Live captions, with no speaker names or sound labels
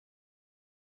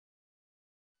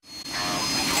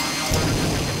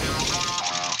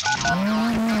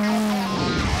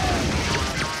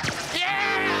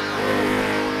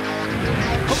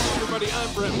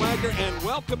Brett Wagner, and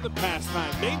welcome to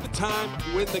Pastime. Name the time,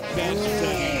 win the cash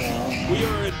tickets. We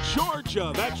are in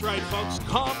Georgia. That's right, folks.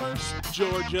 Commerce,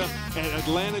 Georgia, and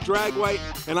Atlanta Dragway,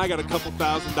 and I got a couple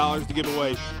 $1,000s to give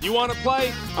away. You want to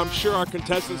play? I'm sure our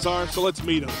contestants are, so let's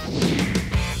meet them.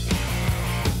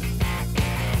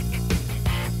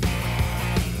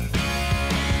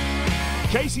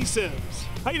 Casey Sims.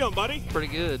 How you doing, buddy?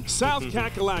 Pretty good. South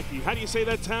Kakalaki. How do you say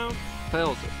that town?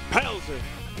 Pelzer. Pelzer.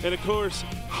 And, of course,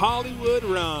 Hollywood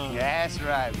Ron. That's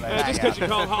right, baby. Just because you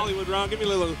call Hollywood Ron, give me a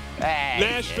little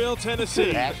Nashville,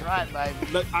 Tennessee. That's right, baby.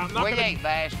 We ain't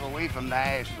Nashville. We from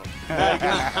Nashville.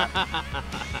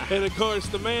 And, of course,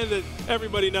 the man that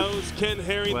everybody knows, Ken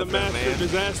Herring, the master of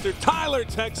disaster. Tyler,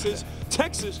 Texas.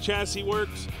 Texas Chassis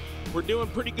Works. We're doing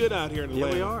pretty good out here in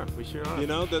Atlanta. Yeah, we are. We sure are. You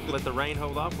know, let the rain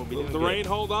hold off. We'll be doing good. The rain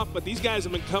hold off, but these guys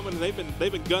have been coming and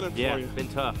they've been gunning for you. Yeah, it's been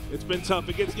tough. It's been tough.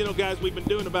 It gets, you know, guys, we've been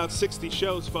doing about 60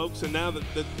 shows, folks, and now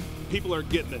that people are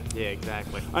getting it. Yeah,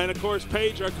 exactly. And of course,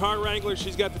 Paige, our car wrangler,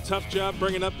 she's got the tough job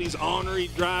bringing up these ornery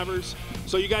drivers.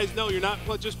 So you guys know you're not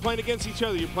just playing against each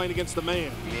other, you're playing against the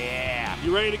man. Yeah.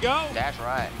 You ready to go? That's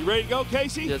right. You ready to go,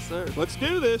 Casey? Yes, sir. Let's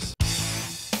do this.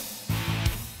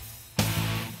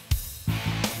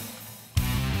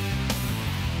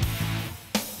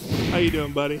 How you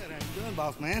doing, buddy? Good, how you doing,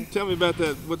 boss man? Tell me about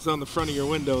that. What's on the front of your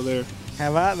window there?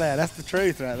 How about that? That's the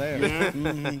truth right there.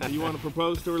 Yeah? You want to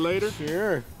propose to her later?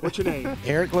 Sure. What's your name?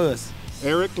 Eric Lewis.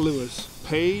 Eric Lewis.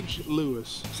 Paige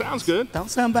Lewis. Sounds good. Don't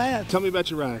sound bad. Tell me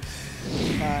about your ride.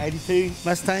 82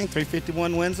 Mustang,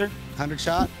 351 Windsor, 100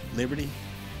 shot, Liberty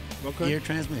gear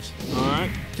transmission. All right.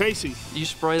 Casey. You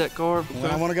spray that car? When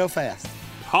I want to go fast.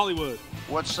 Hollywood.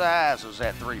 What size was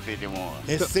that 351?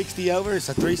 It's 60 over. It's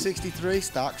a 363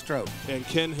 stock stroke. And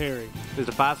Ken Herring. Is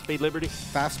it a 5-speed Liberty?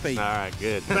 5-speed. All right,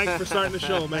 good. Thanks for starting the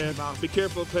show, man. Be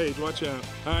careful of Paige. Watch out.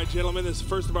 All right, gentlemen, this is the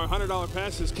first of our $100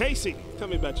 passes. Casey, tell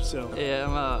me about yourself. Yeah,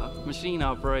 I'm a machine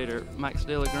operator at Max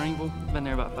Steel of Greenville. Been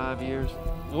there about 5 years.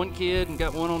 One kid and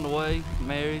got one on the way.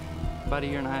 Married about a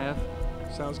year and a half.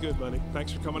 Sounds good, buddy.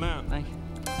 Thanks for coming out. Thank you.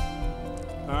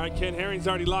 All right, Ken Herring's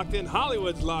already locked in.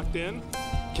 Hollywood's locked in.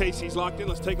 Casey's locked in.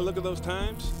 Let's take a look at those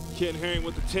times. Ken Herring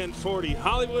with the 1040.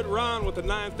 Hollywood Ron with the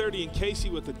 930 and Casey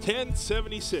with the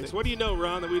 1076. What do you know,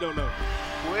 Ron, that we don't know?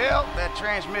 Well, that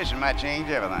transmission might change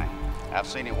everything. I've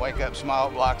seen it wake up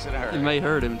small blocks in a hurry. It may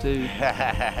hurt him, too.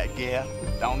 Yeah,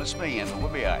 on the spin, but we'll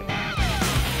be all right.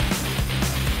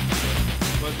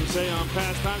 What we say on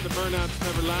Pastime, the burnouts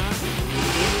never lie.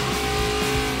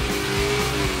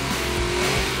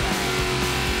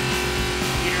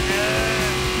 You're good.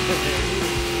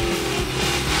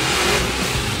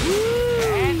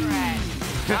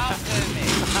 Talk to me.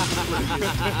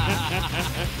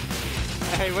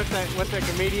 Hey, what's that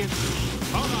comedian?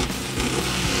 Hold on.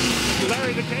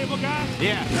 Larry the Cable Guy?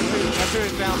 Yeah, that's who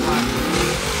it sounds like.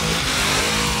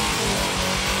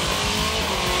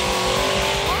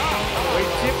 Wow. We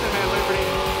chipped in that Liberty.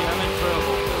 Yeah, I'm in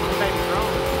trouble. Baby's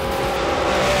wrong.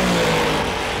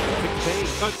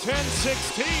 16. A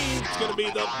 1016. It's going to be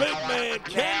the big man,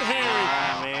 Ken Herring.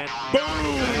 Man.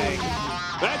 Boom.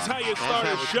 That's how you start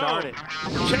a show.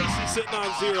 Casey sitting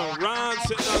on 0. Ron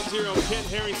sitting on 0. Ken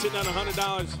Herring sitting on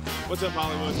 $100. What's up,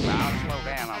 Hollywood? I'll slow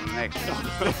down on the next one.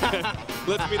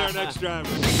 Let's meet our next driver.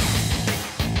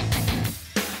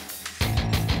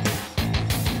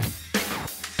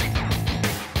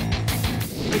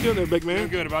 How you doing there, big man? Doing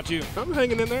good. About you? I'm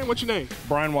hanging in there. What's your name?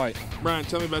 Brian White. Brian,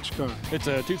 tell me about your car. It's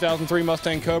a 2003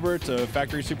 Mustang Cobra. It's a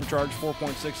factory supercharged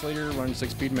 4.6 liter, running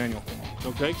 6-speed manual.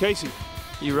 Okay, Casey.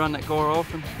 You run that car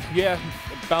often? Yeah,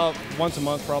 about once a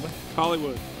month probably.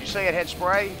 Hollywood. You say it had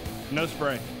spray? No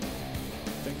spray.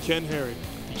 And Ken Herring.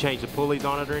 You change the pulleys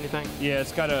on it or anything? Yeah,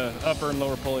 it's got a upper and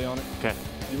lower pulley on it. Okay.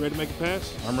 You ready to make a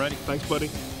pass? I'm ready. Thanks,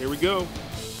 buddy. Here we go.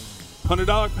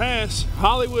 $100 pass.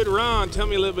 Hollywood Ron, tell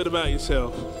me a little bit about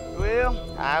yourself.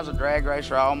 Well, I was a drag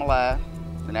racer all my life,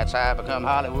 and that's how I become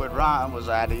Hollywood Ron, was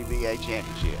IDBA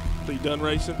championship. So you done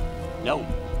racing? No,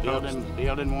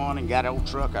 building one and got an old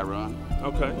truck I run.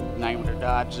 Okay. Named her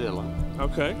Dodgezilla.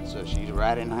 Okay. So she's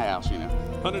right in the house, you know.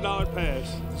 $100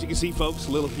 pass. As you can see, folks, a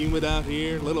little humid out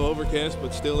here, a little overcast,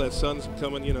 but still that sun's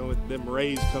coming, you know, them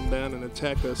rays come down and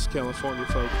attack us California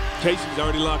folks. Casey's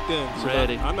already locked in. So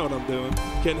Ready. I know what I'm doing.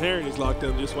 Ken Herring is locked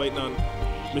in, just waiting on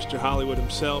Mr. Hollywood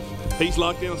himself. He's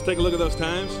locked in. Let's take a look at those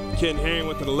times. Ken Herring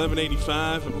with an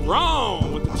 1185. And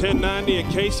Ron with the 1090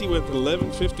 and Casey with an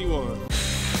 1151.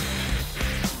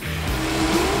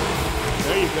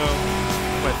 There you go.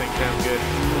 That thing sounds good.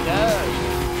 It does.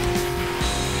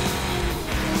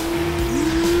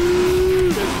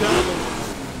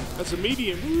 That's a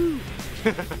medium. Woo.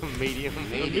 Medium. A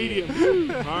medium.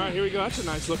 All right, here we go. That's a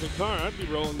nice looking car. I'd be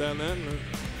rolling down that in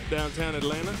downtown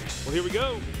Atlanta. Well, here we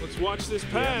go. Let's watch this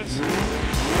pass.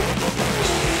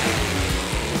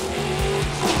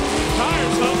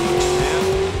 Tires, though. Yeah.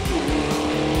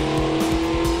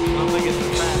 I don't think it's as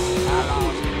fast.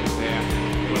 Yeah.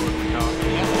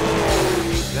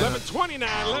 11:29.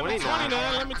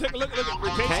 11:29. Let me take a look. Look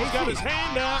at Casey's got his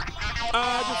hand out.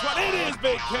 It is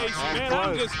Big Casey, man.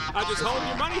 I just holding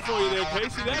your money for you there,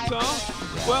 Casey. That's all.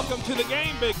 Welcome to the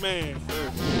game, big man.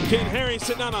 Ken Herring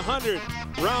sitting on 100.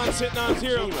 Ron sitting on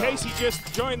 0. Casey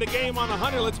just joined the game on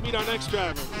 100. Let's meet our next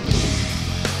driver.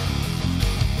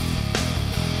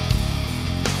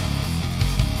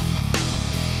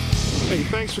 Hey,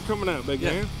 thanks for coming out, big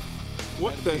man.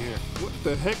 What the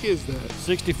heck is that?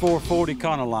 6440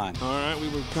 Econoline. All right, we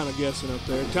were kind of guessing up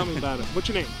there. Tell me about it. What's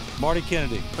your name? Marty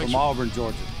Kennedy from Auburn,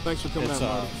 Georgia. Thanks for coming out,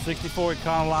 Marty. 64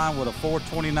 Econoline with a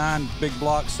 429 big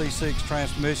block C6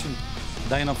 transmission,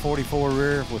 Dana 44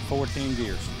 rear with 14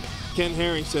 gears. Ken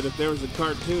Herring said if there was a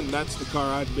cartoon, that's the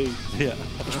car I'd be. Yeah.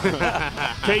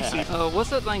 Casey. What's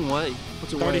that thing weigh?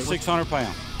 What's it weigh? 3,600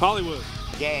 pounds. Hollywood.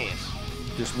 Gas.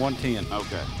 Just 110.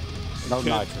 Okay. No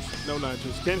nitrous. No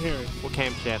nitrous. Ken Herring. What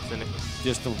camshaft's in it?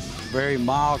 Just a very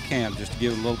mild cam, just to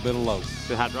give it a little bit of load.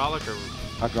 Is it hydraulic or?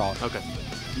 Hydraulic. Okay.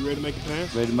 You ready to make a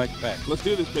pass? Ready to make it back. Let's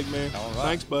do this, big man. All right.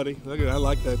 Thanks, buddy. Look at that. I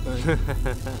like that thing.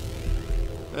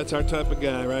 That's our type of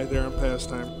guy right there on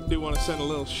Pastime. Do want to send a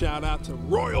little shout out to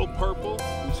Royal Purple,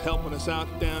 who's helping us out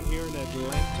down here in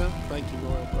Atlanta. Thank you,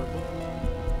 Royal Purple.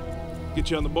 Get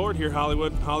you on the board here,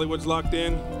 Hollywood. Hollywood's locked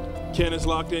in. Ken is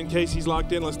locked in. Casey's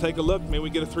locked in. Let's take a look. Maybe we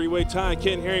get a three-way tie.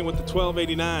 Ken Herring with the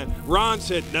 1289. Ron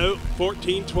said no,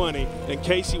 1420. And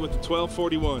Casey with the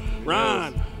 1241.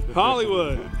 Ron,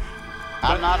 Hollywood.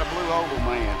 I'm not a blue oval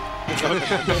man.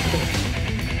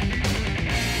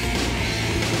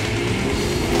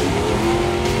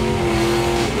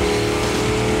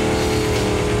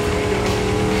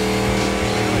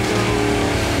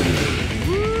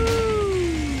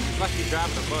 Like you're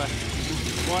driving a bus.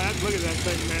 Boy, look at that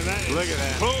thing, man. Look at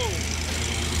that. Boom.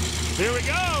 Here we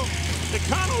go. The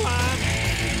Econoline.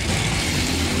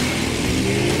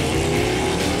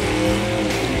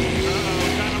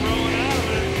 Kind of rolling out of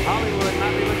it. Hollywood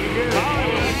might be looking good.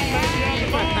 Hollywood may be on the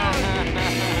board.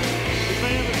 We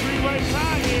may have a three-way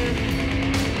tie here.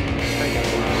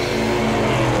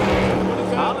 What is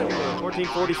that? Hollywood,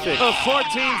 1446.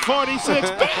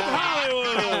 1446. Big Hollywood.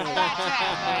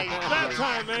 That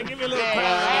time, man. Give me a little power.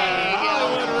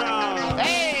 Hollywood Ron.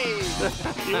 Hey!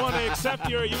 You want to accept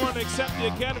the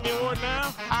Academy Award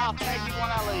now? I'll take it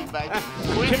when I leave, baby.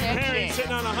 Ken Herring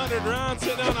sitting on 100, Ron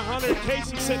sitting on 100,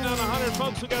 Casey sitting on 100.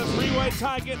 Folks, we got a three-way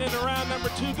tie getting into round number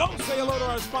 2. Go say hello to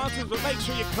our sponsors, but make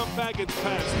sure you come back. It's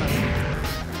Pastime.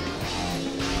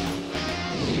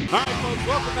 All right, folks,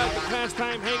 welcome back to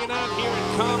Pastime. Hanging out here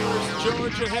in Commerce,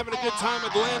 Georgia, having a good time.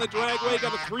 Atlanta Dragway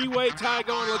got a three-way tie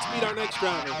going. Let's meet our next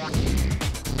driver.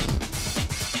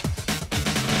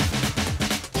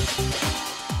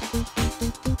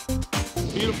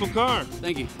 Beautiful car.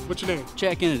 Thank you. What's your name?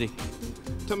 Chad Kennedy.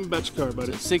 Tell me about your car,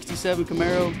 buddy. 67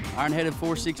 Camaro, iron-headed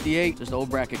 468, just an old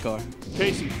bracket car.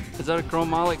 Casey. Is that a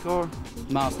chromolytic car?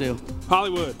 Mile steel.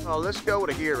 Hollywood. Oh, let's go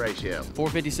with a gear ratio.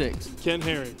 456. Ken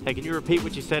Herring. Hey, can you repeat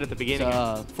what you said at the beginning?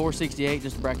 468,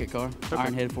 just a bracket car. Okay.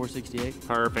 Iron-headed 468.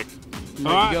 Perfect. Ready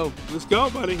All right, to go. let's go,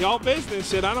 buddy. Y'all business.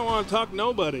 Said I don't want to talk to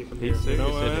nobody. He's serious, You know,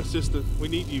 isn't he? that's just we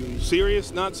need you.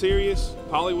 Serious, not serious.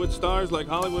 Hollywood stars like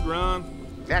Hollywood Ron.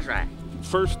 That's right.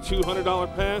 First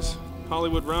 $200 pass.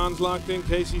 Hollywood Ron's locked in.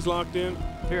 Casey's locked in.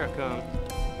 Here I come.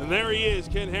 And there he is.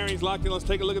 Ken Herring's locked in. Let's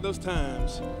take a look at those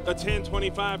times. A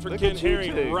 10:25 for Look Ken at you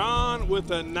Herring. two. Ron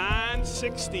with a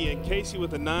 960 and Casey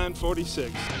with a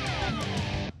 946.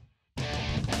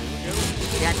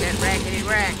 Got that rackety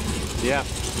rack. Yeah.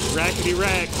 Rackety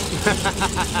rack.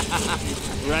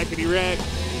 Rackety rack.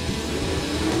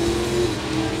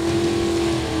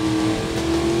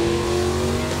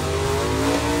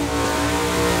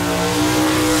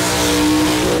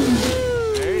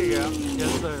 There you go.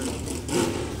 Yes, sir.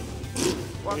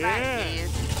 Well, Yeah. that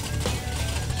is.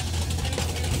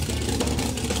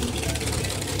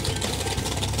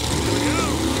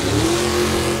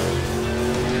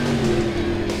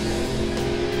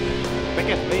 I think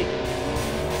that's me.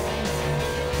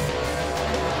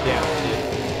 Yeah.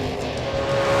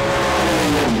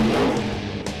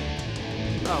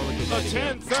 Oh, look at A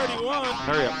that. 10:31.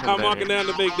 Hurry up. I'm walking down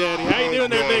to Big Daddy. How you doing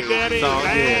there, Big Daddy? It's all good.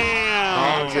 Damn.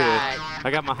 All good. Right. I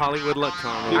got my Hollywood luck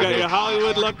charm. You got your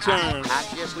Hollywood luck charm.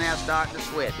 I'm just now starting to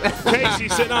sweat. Casey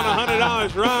sitting on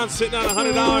 $100. Ron sitting on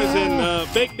 $100.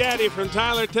 And Big Daddy from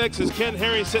Tyler, Texas. Ken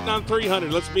Herring sitting on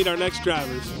 $300. Let's meet our next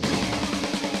drivers.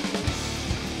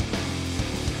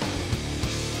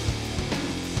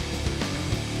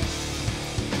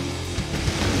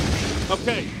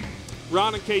 Okay,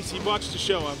 Ron and Casey, you've watched the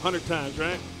show 100 times,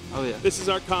 right? Oh, yeah. This is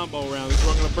our combo round. This is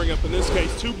what we're going to bring up in this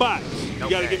case. 2 bikes. You got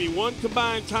to Okay. give me one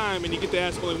combined time, and you get to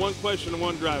ask only one question to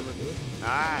one driver. All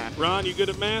right. Ron, you good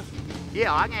at math?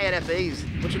 Yeah, I can add up these.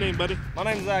 What's your name, buddy? My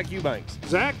name's Zach Eubanks.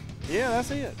 Zach? Yeah,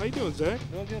 that's it. How you doing, Zach?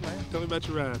 Doing good, man. Tell me about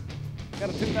your ride. Got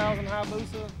a 2000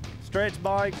 Hayabusa, stretch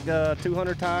bike,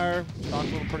 200 tire, stock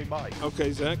little pretty bike.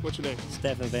 Okay, Zach, what's your name?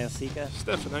 Stefan Van Sika.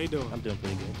 Stefan, how you doing? I'm doing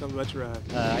pretty good. Tell me about your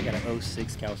ride. I got an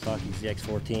 06 Kawasaki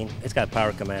ZX14. It's got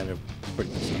power commander,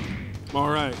 pretty good stuff. All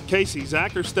right. Casey,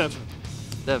 Zach or Stefan?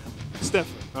 Stefan,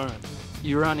 Stefan. All right.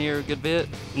 you run here a good bit?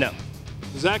 No.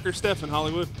 Zach or Stefan,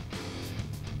 Hollywood?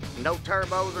 No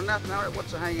turbos or nothing on it.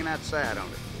 What's hanging outside on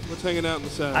it? What's hanging out on the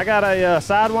side? I got a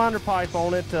Sidewinder pipe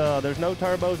on it. There's no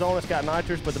turbos on it. It's got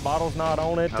nitrous, but the bottle's not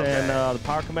on it. Okay. And the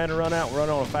power commander run out. We're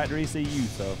running on a factory ECU,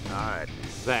 so All right.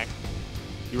 Zach,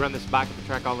 you run this bike at the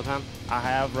track all the time? I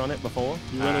have run it before.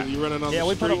 You running on Yeah, the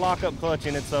we street? put a lockup clutch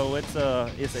in it, so it's a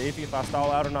iffy if I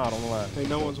stall out or not on the line. Hey,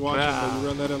 no one's watching, Wow. but you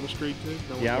run that on the street, too?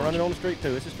 No one's Yeah, I run it watching. on the street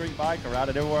too. It's a street bike. I ride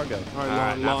it everywhere I go. All right, All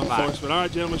right, law nice bike. enforcement. All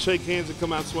right, gentlemen, shake hands and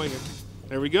come out swinging.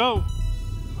 There we go.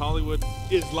 Hollywood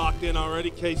is locked in already.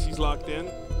 Casey's locked in.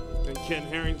 And Ken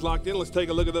Herring's locked in. Let's take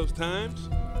a look at those times.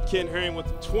 Ken Herring with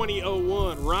the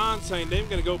 20:01. Ron saying they're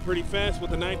going to go pretty fast with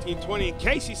the 1920. And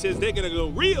Casey says they're going to go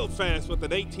real fast with the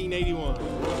 1881.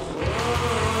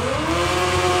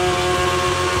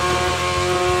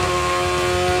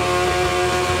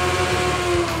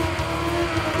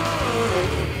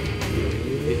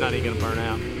 He's not even going to burn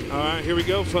out. All right, here we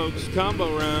go, folks.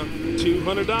 Combo round,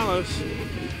 $200.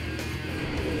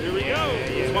 Here we go.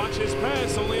 Let's watch his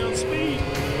pass, only on speed.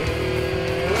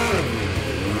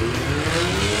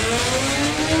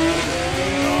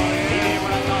 He did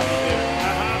what I thought he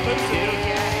did.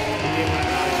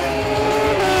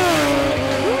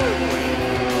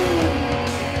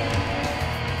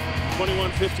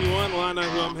 2151. Well, I know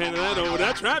who I'm handing that over.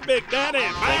 That's right, Big Daddy.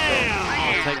 Bam!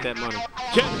 I'll take that money.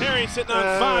 Ken Herring sitting on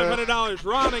 $500.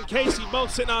 Ron and Casey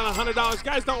both sitting on $100.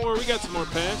 Guys, don't worry. We got some more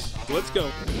pass. Let's go.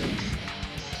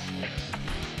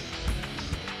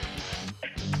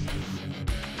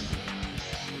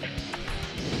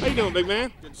 How you doing, big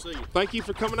man? Good to see you. Thank you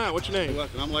for coming out. What's your name? You're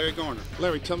welcome. I'm Larry Garner.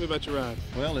 Larry, tell me about your ride.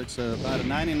 Well, it's about a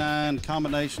 99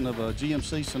 combination of a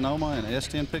GMC Sonoma and an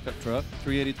S10 pickup truck,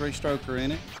 383 stroker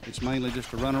in it. It's mainly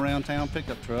just a run around town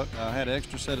pickup truck. I had an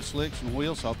extra set of slicks and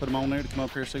wheels, so I put them on there to come up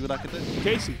here and see what I could do.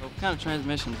 Casey. What kind of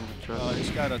transmissions in the truck?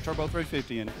 It's got a turbo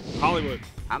 350 in it. Hollywood.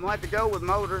 I'm going to have to go with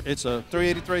motor. It's a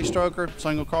 383 stroker,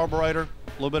 single carburetor,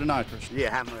 a little bit of nitrous. Yeah,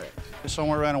 how much? It's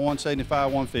somewhere around a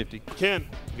 175, 150. Ken.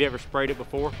 Have you ever sprayed it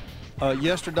before?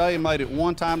 Yesterday, I made it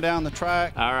one time down the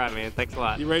track. All right, man. Thanks a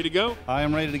lot. You ready to go? I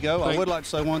am ready to go. I would like to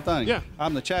say one thing. Yeah.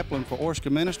 I'm the chaplain for Orska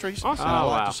Ministries. Awesome. And I'd Oh,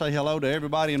 like wow. to say hello to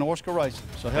everybody in Orska Racing.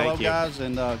 So hello, Thank you. guys,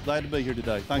 and glad to be here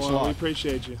today. Thanks Well, a lot. we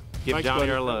appreciate you. Give Thanks, Johnny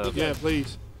buddy. our love. Yeah,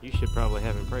 please. You should probably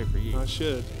have him pray for you, I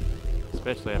should.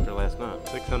 especially after last night.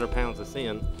 600 pounds of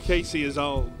sin. Casey is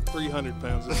all 300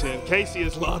 pounds of sin. Casey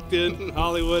is locked in.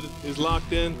 Hollywood is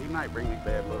locked in. You might bring me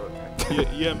bad luck.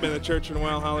 You haven't been to church in a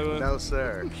while, Hollywood? No,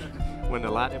 sir. When the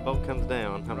lightning bolt comes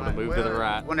down, I'm going to move to the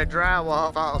right. When the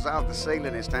drywall falls off the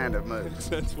ceiling, it's time to move.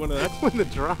 That's one of that. When the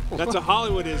drop. That's a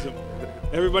Hollywoodism.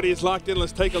 Everybody is locked in.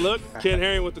 Let's take a look. Ken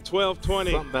Herring with the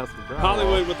 1220. Something about some drop.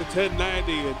 Hollywood with the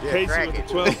 1090. And Yeah, Casey crack with the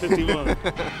it. 1251.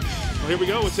 Well, here we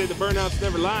go. We say the burnouts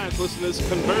never lie. Let's listen to this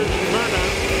conversion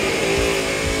burnout.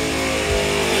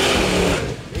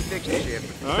 He fixed the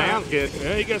shifter. All right. Sounds good.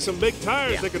 Yeah, you got some big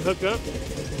tires that can hook up.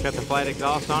 Got the flat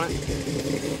exhaust on it.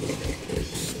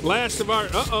 Last of our,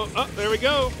 there we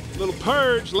go. Little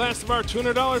purge, last of our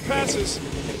 $200 passes.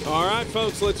 All right,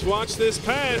 folks, let's watch this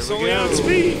pass, There we only go. on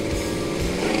speed.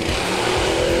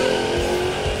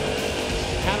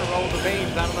 Kind of roll the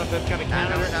beams. I don't know if that's going to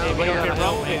count. I don't know. If you don't get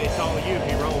rolled it, it's all you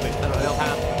if you rolled it. That'll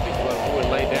help. It would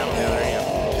lay down on the other end.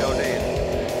 Sure did.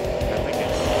 I think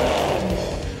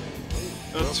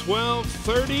it's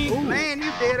 1230. Man,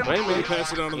 you did him. Wait a minute,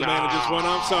 pass it on to the man who just won.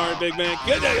 I'm sorry, big man.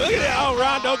 Good day. Look at that. Oh,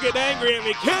 Ron, don't get angry at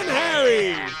me. Ken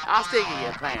Herring. I'll stick you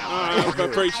a pound. All right, I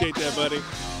appreciate that, buddy.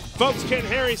 Folks, Ken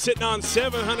Herring sitting on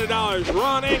 $700.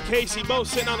 Ron and Casey both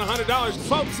sitting on $100.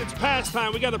 Folks, it's past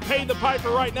time. We got to pay the piper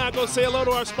right now. Go say hello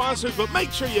to our sponsors, but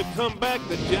make sure you come back.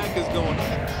 The jack is going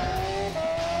on.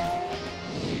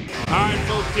 All right,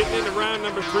 folks, getting into round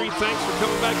number 3. Thanks for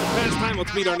coming back to Pastime.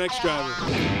 Let's meet our next driver.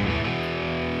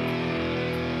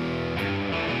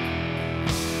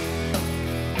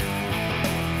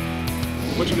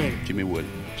 What's your name? Jimmy Wood.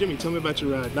 Jimmy, tell me about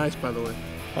your ride. Nice, by the way.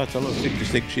 It's a little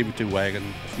 66 Chevy 2 wagon,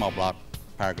 small block,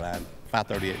 power glide,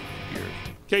 538 years.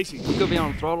 Casey. You could be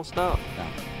on throttle stop. No.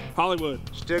 Hollywood.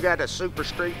 Still got a Super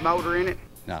Street motor in it?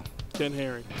 No. Ken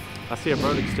Herring. I see a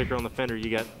Brodix sticker on the fender. You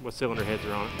got what cylinder heads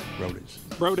are on it? Brodix.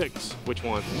 Brodix. Which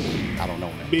ones? I don't know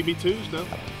that. BB2s, no? All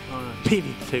right.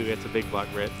 BB2, that's a big block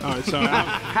red. All right, sorry.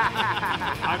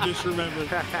 I just remembered.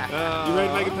 You ready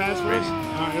to make a pass for us? All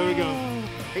right, here we go.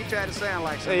 He tried to sound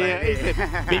like somebody. Yeah, he said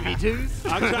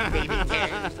BB2s? I'm trying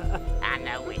BB2s. I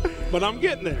know it. But I'm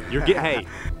getting there. You're getting, hey.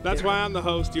 That's why I'm the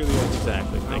host, you're the host.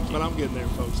 Exactly, thank you. But I'm getting there,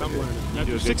 folks. I'm learning. You do a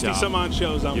After good 60 some odd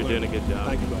shows, I'm You're learning. doing a good job.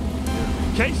 Thank you, buddy.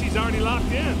 Casey's already locked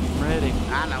in. Ready.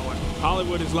 I know it.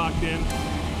 Hollywood is locked in.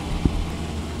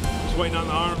 Just waiting on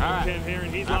the arm from right. Ken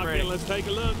Herring. He's I'm locked ready. in. Let's take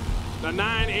a look. The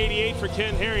 988 for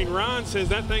Ken Herring. Ron says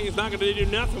that thing is not going to do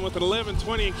nothing with an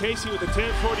 1120, and Casey with a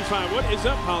 1045. What is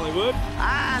up, Hollywood?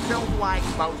 I don't like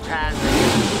bow ties.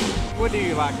 What do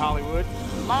you like, Hollywood?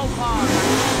 Bow ties.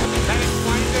 That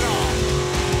explains it all.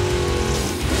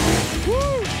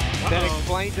 Woo! That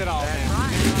explains it all. That's now.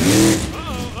 right.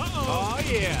 Oh,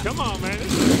 yeah. Come on, man. This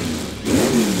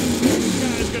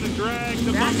guy's going to drag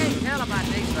the I bumper. can't tell about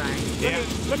these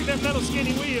things. Look at them little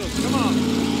skinny wheels. Come on.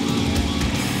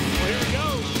 Well, here we go.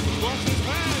 Watch this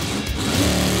pass.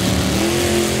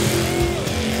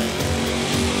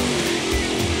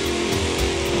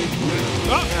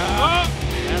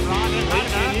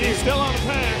 He's still on the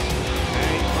pass.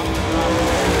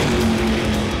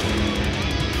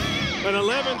 An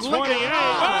 1128.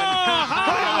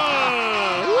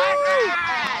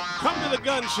 Come to the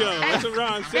gun show. That's what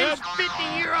Ron said. It's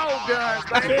 50-year-old guns,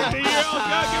 baby. 50-year-old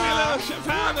gun. Give me a little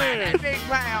pound there. That big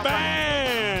pound.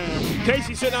 Bam!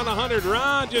 Casey sitting on 100.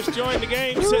 Ron just joined the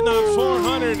game sitting on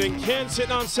 400. And Ken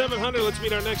sitting on 700. Let's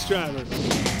meet our next driver.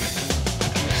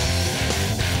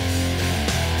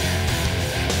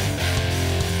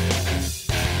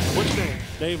 What's your name?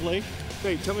 Dave Lee.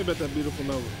 Dave, tell me about that beautiful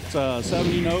Nova. It's a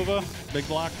 70 Nova, big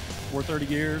block, 430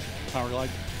 gears, power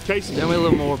glide. Casey. Tell me a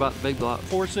little more about the big block.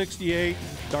 468,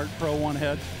 Dart Pro 1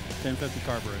 head, 1050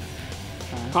 carburetor.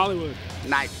 Hollywood.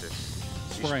 Nitrous.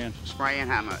 Spraying. Spraying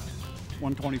how much?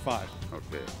 125.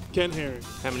 Okay. Ken Herring.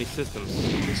 How many systems?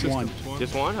 One.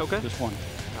 Just one? Okay. Just one.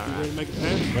 You ready to make a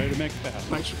pass? Ready to make a pass.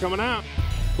 Thanks for coming out.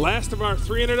 Last of our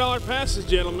 $300 passes,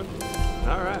 gentlemen.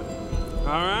 All right. All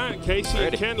right, Casey Ready.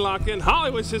 and Ken locked in.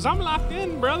 Hollywood says, I'm locked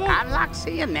in, brother. I'm locked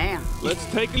in now. Let's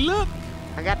take a look.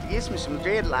 I got to get me some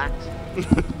dreadlocks.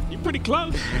 You're pretty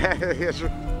close. It's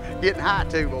getting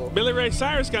hot too, boy. Billy Ray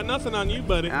Cyrus got nothing on you,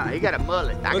 buddy. He got a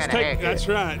mullet. I got a haircut. That's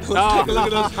right. Let's take a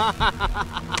look at those.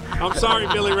 I'm sorry,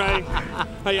 Billy Ray.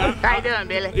 Hey, how you doing,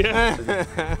 Billy? Yeah.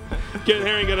 Ken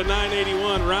Herring got a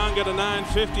 981. Ron got a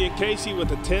 950, and Casey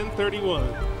with a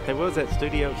 1031. Hey, what was that,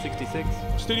 Studio 66?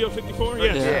 Studio 54?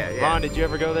 Yes. Yeah. Ron, did you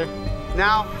ever go there?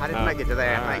 No, I didn't make it to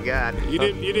there, thank God. You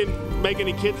didn't make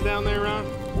any kids down there, Ron?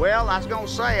 Well, I was gonna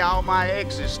say all my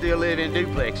exes still live in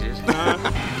duplexes.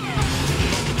 Let's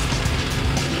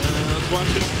watch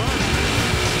this fun.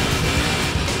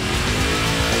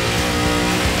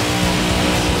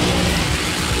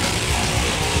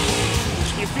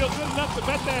 You feel good enough to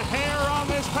bet that hair on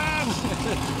this pass?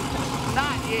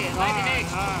 Not yet, maybe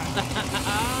next.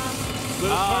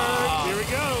 Little bird, here we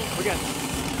go.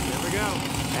 There we go.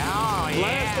 Oh, yeah.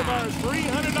 Last of our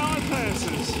 $300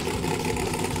 passes.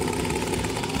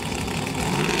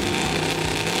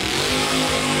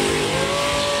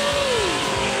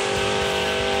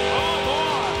 Oh,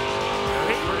 boy.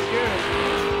 He's pretty good.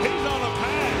 He's on a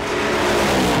pass.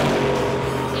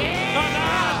 Yeah. A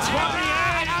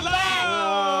 928 low.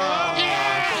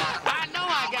 Yeah. I know I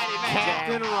got it, man.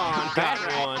 Captain Ron got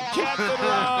one. Captain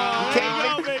Ron. Here you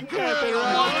go, big Captain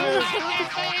Ron.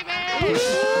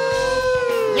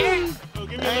 Yeah. Oh,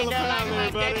 give me a little pound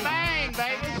there, buddy. Bang,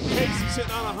 baby. Casey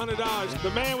sitting on $100.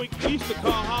 The man we used to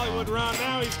call Hollywood Ron,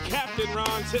 now he's Captain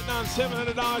Ron, sitting on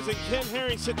 $700, and Ken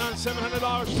Herring sitting on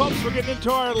 $700. Folks, we're getting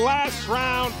into our last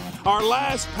round, our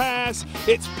last pass.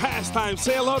 It's pastime.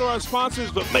 Say hello to our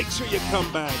sponsors, but make sure you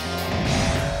come back.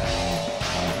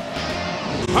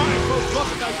 All right, folks,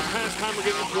 welcome back to Pastime. We're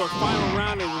getting into our final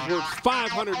round. It was worth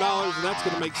 $500, and that's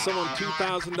going to make someone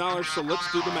 $2,000, so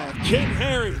let's do the math. Ken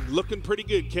Herring, looking pretty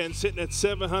good, Ken, sitting at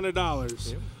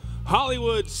 $700. Yep.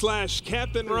 Hollywood /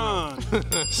 Captain Ron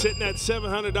sitting at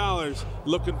 $700,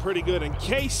 looking pretty good. And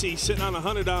Casey sitting on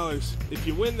 $100. If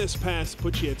you win this pass,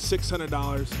 puts you at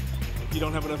 $600. you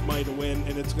don't have enough money to win,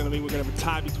 and it's going to mean we're going to have a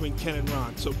tie between Ken and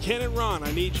Ron. So Ken and Ron,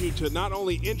 I need you to not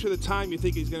only enter the time you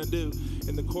think he's going to do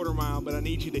in the quarter mile, but I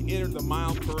need you to enter the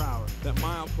mile per hour. That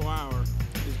mile per hour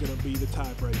is going to be the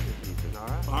tiebreaker. All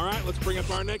right. All right, let's bring up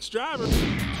our next driver.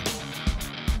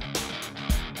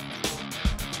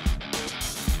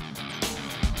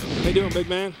 How you doing, big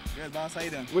man? Good, boss. How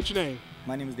you doing? What's your name?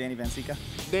 My name is Danny Vansika.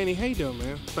 Danny, how you doing,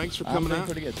 man? Thanks for coming out.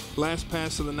 Pretty good. Last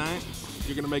pass of the night.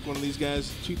 You're going to make one of these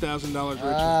guys $2,000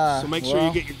 richer. So make sure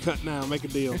you get your cut now. Make a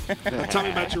deal. Tell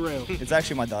me about your rail. It's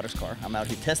actually my daughter's car. I'm out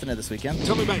here testing it this weekend.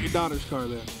 Tell me about your daughter's car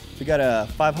then. We got a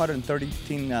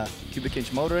 513 cubic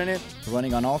inch motor in it,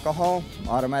 running on alcohol,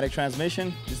 automatic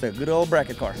transmission, just a good old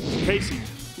bracket car. Casey.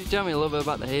 Can you tell me a little bit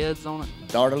about the heads on it?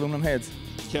 Dart aluminum heads.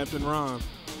 Captain Ron.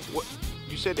 What?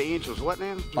 You said the inch was what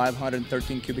now?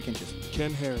 513 cubic inches.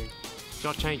 Ken Herring. Did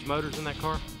y'all change motors in that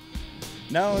car?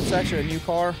 No, it's actually a new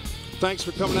car. Thanks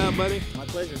for coming out, buddy. My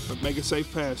pleasure. But make a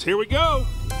safe pass. Here we go.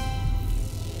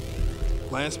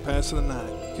 Last pass of the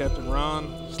night. Captain Ron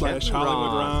 /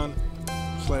 Hollywood Ron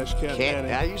 / Cat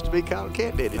Daddy. I used to be called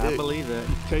Cat Daddy. I believe that.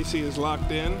 Casey is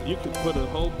locked in. You could put a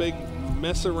whole big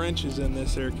mess of wrenches in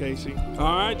this there, Casey.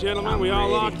 All right, gentlemen, we all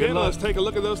locked in. Let's take a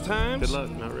look at those times. Good luck.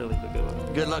 Not really, but good luck.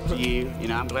 Good luck to you. You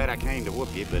know, I'm glad I came to whoop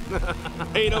you, but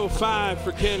 8:05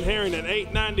 for Ken Herring and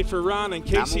 8:90 for Ron, and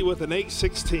Casey with an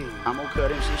 8:16. I'm gonna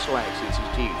cut him some slack since he's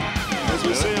cute. As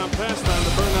we say on pastime,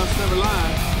 the burnouts never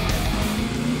lie.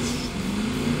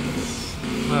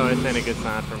 Oh, it's ain't a good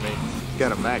sign for me.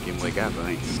 Got a vacuum leak, I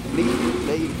think.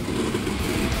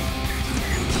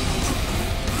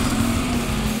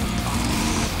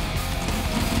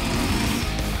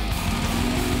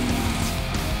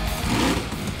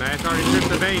 That's already stripped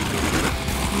the vein.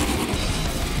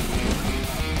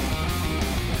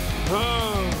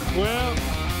 Oh, well.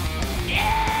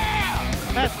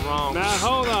 Yeah! That's wrong. Now,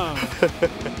 hold on.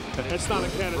 That's not a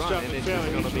catastrophic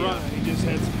failure. He's running. He just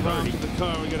had some problems with the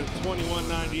car. We got a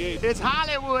 2198. It's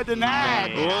Hollywood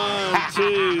tonight. 1,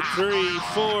 2, 3,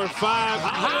 4, 5.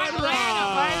 Hollywood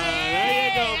Ron. There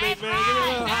you go, big man. Give me a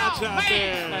little hot shot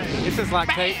there. It's just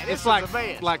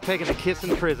like like taking a kiss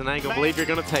in prison. I ain't gonna believe you're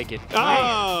gonna take it.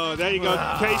 Oh, there you go.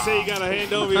 Casey, you gotta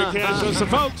hand over your cash. So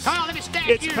folks,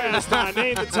 it's past time.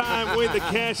 Name the time, win the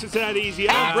cash. It's that easy.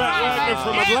 I'm Brett Wagner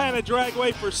from Atlanta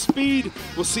Dragway for Speed.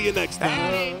 We'll see you next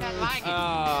time.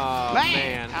 Oh,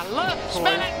 man. I love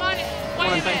spending money. I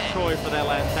want to thank Troy for that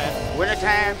last pass. Winter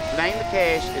time, name the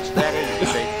cash. It's that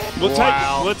easy. We'll take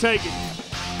it. We'll take it.